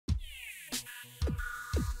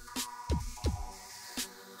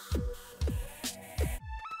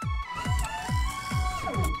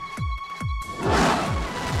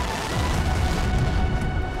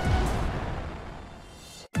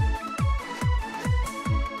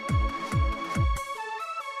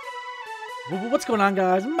What's going on,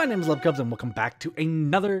 guys? My name is Lubcubs and welcome back to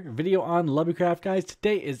another video on Lubbycraft, guys.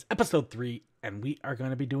 Today is episode 3 and we are going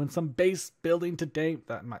to be doing some base building today.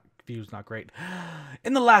 My view's not great.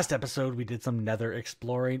 In the last episode we did some nether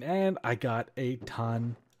exploring and I got a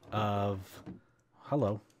ton of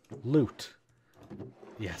loot.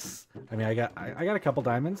 Yes. I mean, I got a couple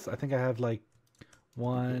diamonds. I think I have like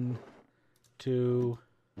 1, 2.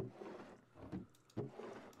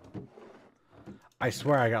 I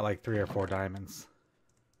swear I got like 3 or 4 diamonds.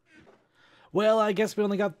 Well, I guess we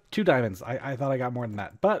only got 2 diamonds. I thought I got more than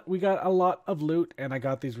that. But we got a lot of loot, and I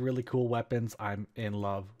got these really cool weapons. I'm in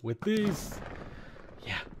love with these.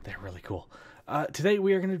 Yeah, they're really cool. Today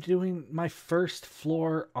we are going to be doing my first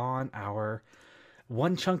floor on our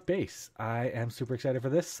one chunk base. I am super excited for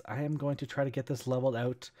this. I am going to try to get this leveled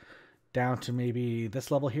out down to maybe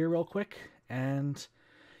this level here real quick. And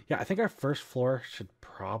yeah, I think our first floor should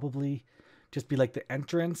probably just be like the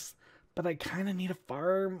entrance, but I kind of need a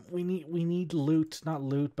farm. We need loot, not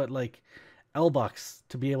loot, but like L-bucks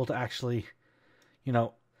to be able to actually, you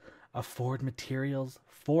know, afford materials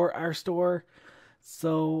for our store.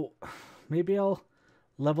 So maybe I'll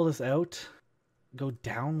level this out, go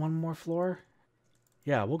down one more floor.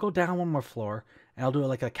 Yeah, we'll go down one more floor and I'll do it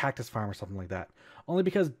like a cactus farm or something like that. Only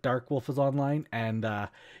because Dark Wolf is online and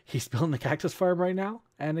he's building the cactus farm right now,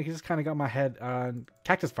 and it just kind of got my head on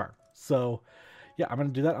cactus farm. So yeah, I'm going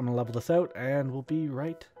to do that. I'm going to level this out and we'll be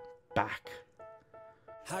right back.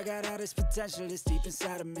 I got all this potential that's deep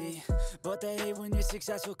inside of me, but they hate when you're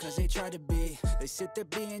successful cause they try to be. They sit there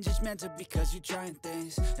being judgmental because you're trying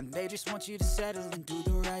things, and they just want you to settle and do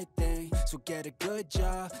the right thing. So get a good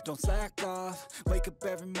job, don't slack off. Wake up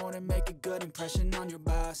every morning, make a good impression on your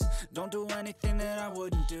boss. Don't do anything that I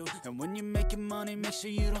wouldn't do, and when you're making money, make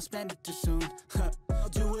sure you don't spend it too soon. I'll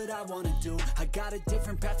do what I wanna do. I got a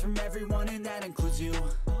different path from everyone, and that includes you.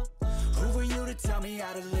 Who are you to tell me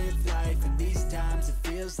how to live life? In these times it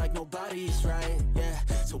feels like nobody's right, yeah.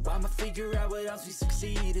 So I'ma figure out what else we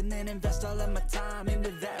succeed, and then invest all of my time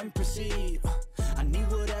into that and proceed. I need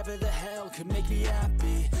whatever the hell could make me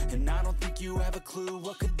happy, and I don't think you have a clue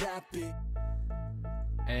what could that be.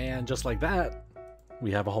 And just like that,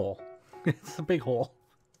 we have a hole. It's a big hole.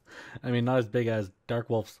 I mean, not as big as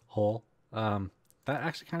Dark Wolf's hole. That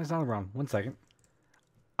actually kind of sounded wrong. 1 second.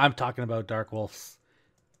 I'm talking about Dark Wolf's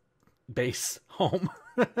base home.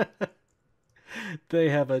 They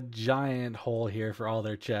have a giant hole here for all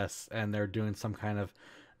their chests, and they're doing some kind of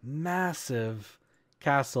massive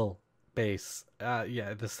castle base.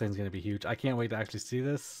 Yeah, this thing's gonna be huge. I can't wait to actually see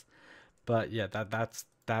this. But yeah, that's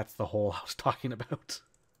the hole I was talking about.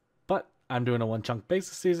 But I'm doing a one chunk base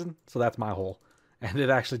this season, so that's my hole, and it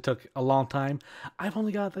actually took a long time. I've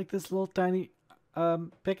only got like this little tiny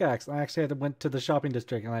pickaxe. I actually went to the shopping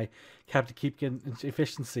district and I had to keep getting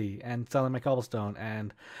efficiency and selling my cobblestone.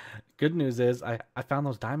 And good news is I found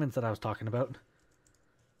those diamonds that I was talking about.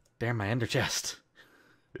 Damn, my ender chest.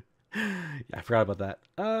 Yeah, I forgot about that.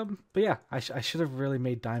 But yeah, I should have really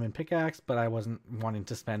made diamond pickaxe, but I wasn't wanting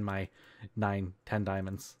to spend my 9-10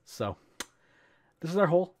 diamonds. So this is our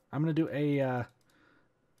hole. I'm gonna do a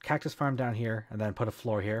cactus farm down here and then put a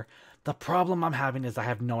floor here. The problem I'm having is I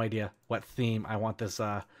have no idea what theme I want this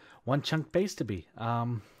one chunk base to be.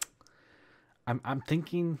 I'm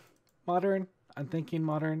thinking modern.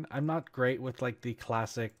 I'm not great with like the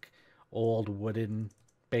classic old wooden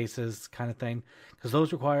bases kind of thing, because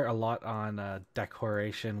those require a lot on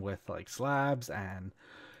decoration with like slabs and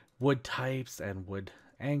wood types and wood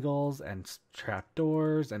angles and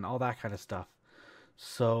trapdoors and all that kind of stuff.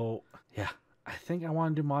 So yeah, I think I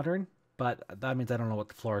want to do modern, but that means I don't know what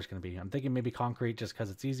the floor is going to be. I'm thinking maybe concrete just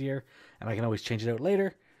because it's easier and I can always change it out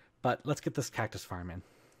later. But let's get this cactus farm in.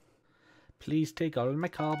 Please take all of my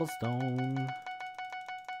cobblestone.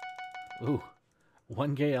 Ooh,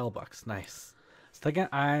 1 gay L-bucks. Nice.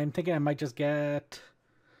 I'm thinking I might just get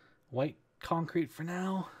white concrete for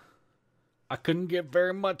now. I couldn't get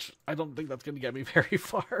very much. I don't think that's going to get me very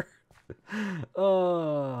far.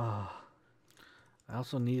 Oh. I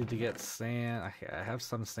also needed to get sand. I have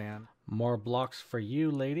some sand. More blocks for you,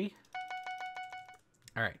 lady.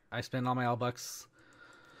 Alright, I spent all my L-bucks.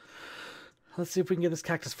 Let's see if we can get this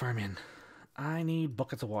cactus farm in. I need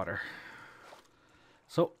buckets of water.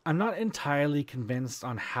 So, I'm not entirely convinced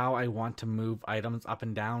on how I want to move items up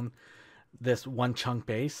and down this one chunk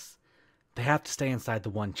base. They have to stay inside the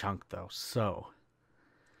one chunk, though. So,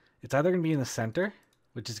 it's either going to be in the center,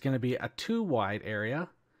 which is going to be a 2 wide area,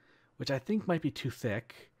 which I think might be too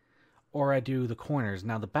thick, or I do the corners.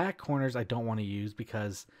 Now the back corners I don't want to use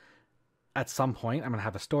because at some point I'm going to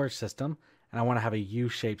have a storage system and I want to have a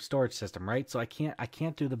U-shaped storage system, right? So I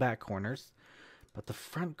can't do the back corners, but the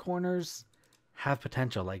front corners, have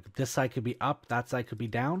potential. Like this side could be up, that side could be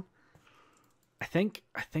down. I think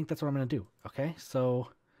that's what I'm gonna do. Okay, so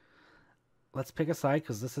let's pick a side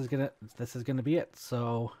because this is gonna be it.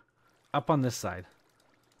 So up on this side.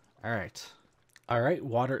 All right.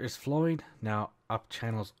 Water is flowing now. Up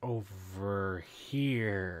channels over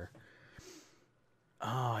here.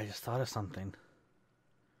 Oh, I just thought of something.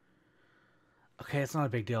 Okay, it's not a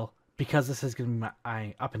big deal because this is gonna be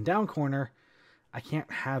my up and down corner. I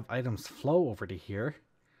can't have items flow over to here.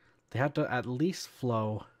 They have to at least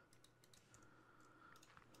flow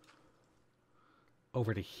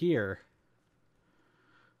over to here.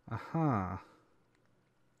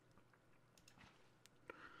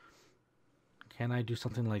 Can I do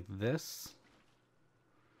something like this?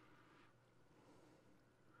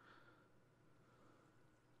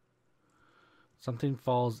 Something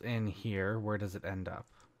falls in here. Where does it end up?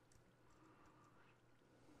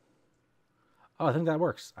 Oh, I think that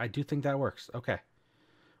works. I do think that works. Okay.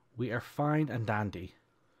 We are fine and dandy.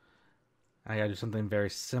 I gotta do something very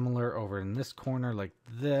similar over in this corner like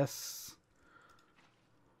this.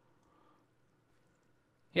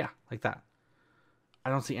 Yeah, like that. I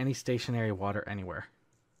don't see any stationary water anywhere.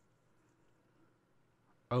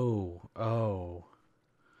 Oh.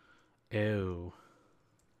 Ew.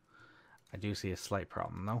 I do see a slight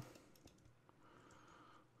problem though.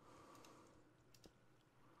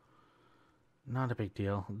 Not a big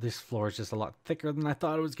deal. This floor is just a lot thicker than I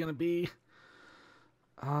thought it was going to be.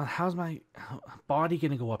 How's my body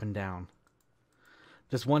going to go up and down?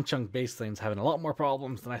 This one chunk base lane's having a lot more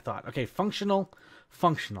problems than I thought. Okay, functional.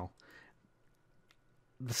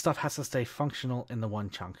 The stuff has to stay functional in the one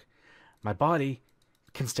chunk. My body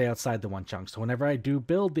can stay outside the one chunk. So whenever I do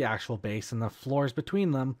build the actual base and the floors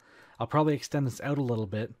between them, I'll probably extend this out a little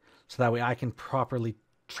bit so that way I can properly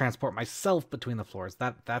transport myself between the floors.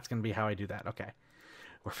 That's going to be how I do that. Okay.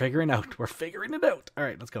 We're figuring it out. All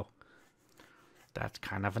right, let's go. That's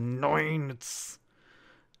kind of annoying. It's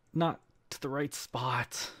not to the right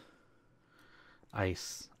spot.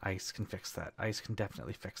 Ice can fix that. Ice can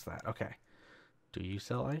definitely fix that. Okay. Do you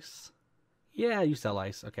sell ice? Yeah, you sell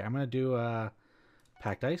ice. Okay, I'm going to do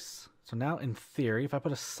packed ice. So now in theory, if I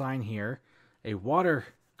put a sign here, a water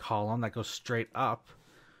column that goes straight up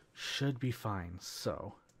should be fine.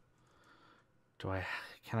 So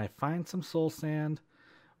can I find some soul sand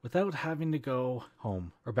without having to go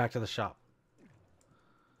home or back to the shop?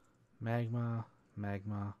 Magma. May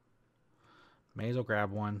as well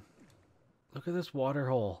grab one. Look at this water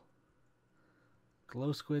hole.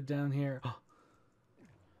 Glow squid down here. Oh.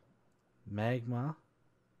 Magma.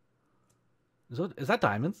 Is that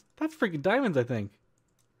diamonds? That's freaking diamonds, I think.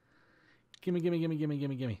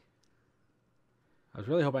 Gimme. I was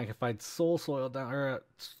really hoping I could find soul soil down, or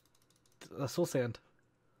soul sand.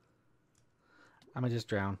 I'm gonna just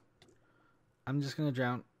drown. I'm just gonna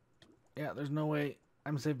drown. Yeah, there's no way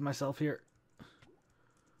I'm saving myself here.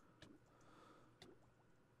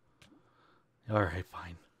 Alright,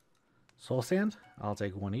 fine. Soul sand, I'll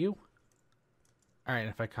take one of you. Alright,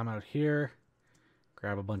 if I come out here,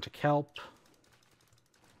 grab a bunch of kelp.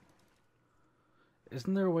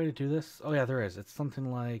 Isn't there a way to do this? Oh yeah, there is. It's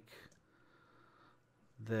something like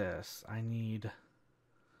this. I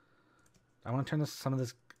want to turn some of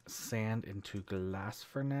this sand into glass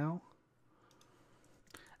for now.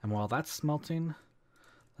 And while that's smelting,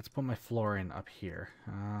 let's put my flooring up here.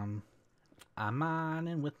 I'm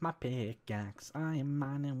mining with my pickaxe. I am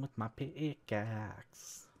mining with my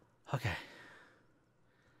pickaxe. Okay.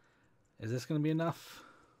 Is this going to be enough?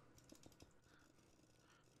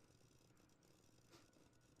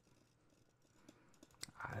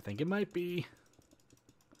 I think it might be.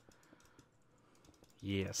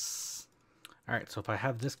 Yes. Alright, so if I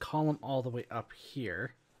have this column all the way up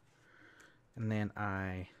here, and then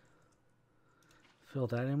I fill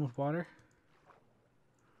that in with water,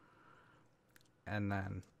 and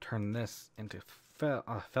then turn this into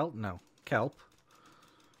kelp.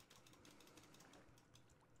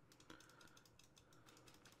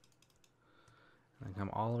 And come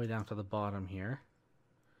all the way down to the bottom here.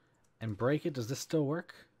 And break it. Does this still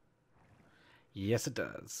work? Yes, it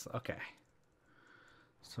does. Okay.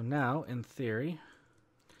 So now, in theory,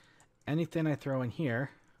 anything I throw in here...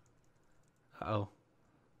 Uh-oh.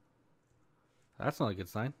 That's not a good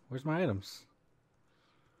sign. Where's my items?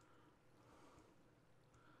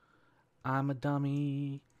 I'm a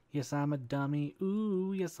dummy. Yes, I'm a dummy.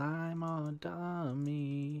 Ooh, yes, I'm a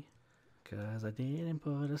dummy. 'Cause I didn't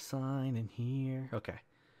put a sign in here. Okay.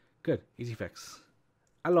 Good. Easy fix.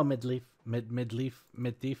 Hello, mid-thief.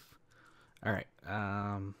 Alright.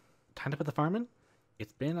 Time to put the farm in.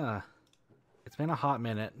 It's been a hot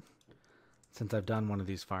minute since I've done one of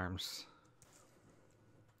these farms.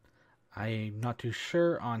 I'm not too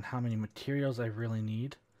sure on how many materials I really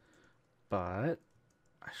need, but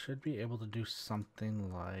I should be able to do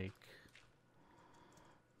something like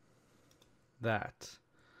that.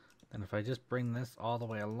 And if I just bring this all the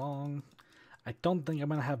way along, I don't think I'm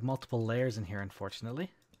going to have multiple layers in here,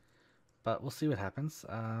 unfortunately. But we'll see what happens.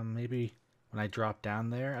 Maybe when I drop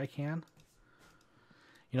down there, I can.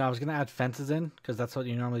 You know, I was going to add fences in, because that's what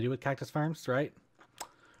you normally do with cactus farms, right?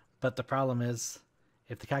 But the problem is,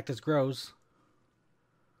 if the cactus grows...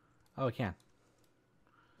 Oh, it can.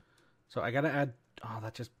 So I got to add... Oh,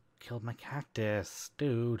 that just killed my cactus,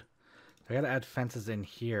 dude. I got to add fences in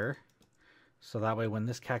here. So that way when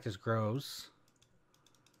this cactus grows...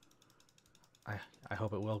 I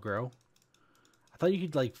hope it will grow. I thought you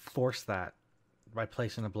could, like, force that by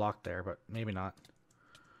placing a block there, but maybe not.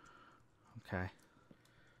 Okay.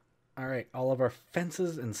 Alright, all of our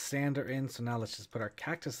fences and sand are in, so now let's just put our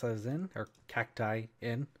cactuses in, or cacti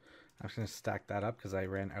in. I'm just going to stack that up because I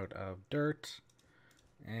ran out of dirt.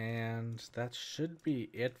 And that should be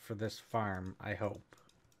it for this farm, I hope.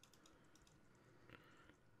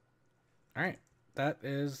 Alright, that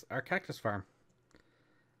is our cactus farm.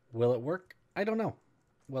 Will it work? I don't know.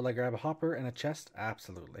 Will I grab a hopper and a chest?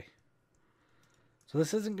 Absolutely. So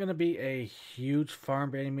this isn't going to be a huge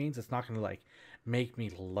farm by any means. It's not going to like make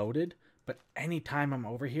me loaded. But anytime I'm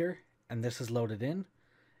over here and this is loaded in,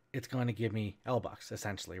 it's going to give me L-Bucks,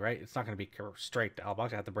 essentially, right? It's not going to be straight to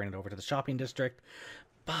L-Bucks. I have to bring it over to the shopping district.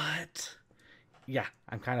 But yeah,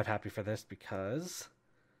 I'm kind of happy for this because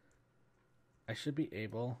I should be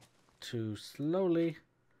able to slowly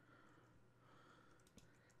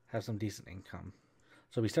have some decent income.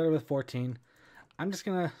 So we started with 14. I'm just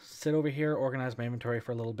going to sit over here, organize my inventory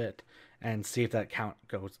for a little bit, and see if that count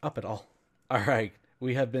goes up at all. All right,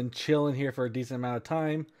 we have been chilling here for a decent amount of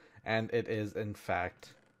time, and it is, in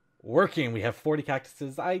fact, working. We have 40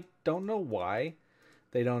 cactuses. I don't know why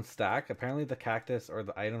they don't stack. Apparently the cactus or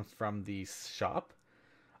the items from the shop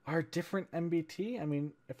are different MBT. I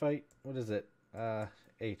mean, if I... What is it?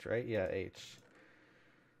 H, right? Yeah, H.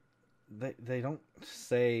 They don't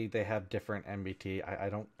say they have different MBT.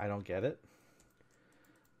 I don't get it.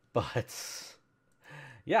 But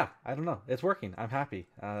yeah, I don't know. It's working. I'm happy.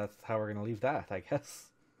 That's how we're gonna leave that, I guess.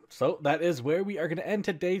 So that is where we are gonna end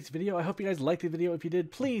today's video. I hope you guys liked the video. If you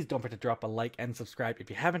did, please don't forget to drop a like and subscribe. If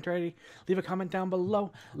you haven't already, leave a comment down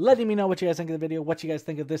below letting me know what you guys think of the video, what you guys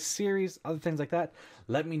think of this series, other things like that.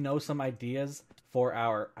 Let me know some ideas for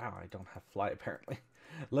our... Oh, I don't have fly apparently.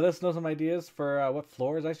 Let us know some ideas for what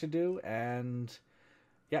floors I should do, and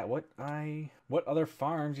yeah, what other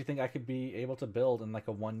farms you think I could be able to build in like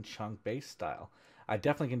a one chunk base style. I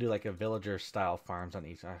definitely can do like a villager style farms on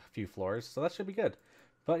each a few floors, so that should be good.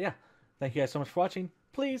 But yeah, thank you guys so much for watching.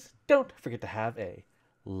 Please don't forget to have a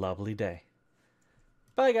lovely day.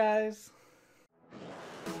 Bye guys.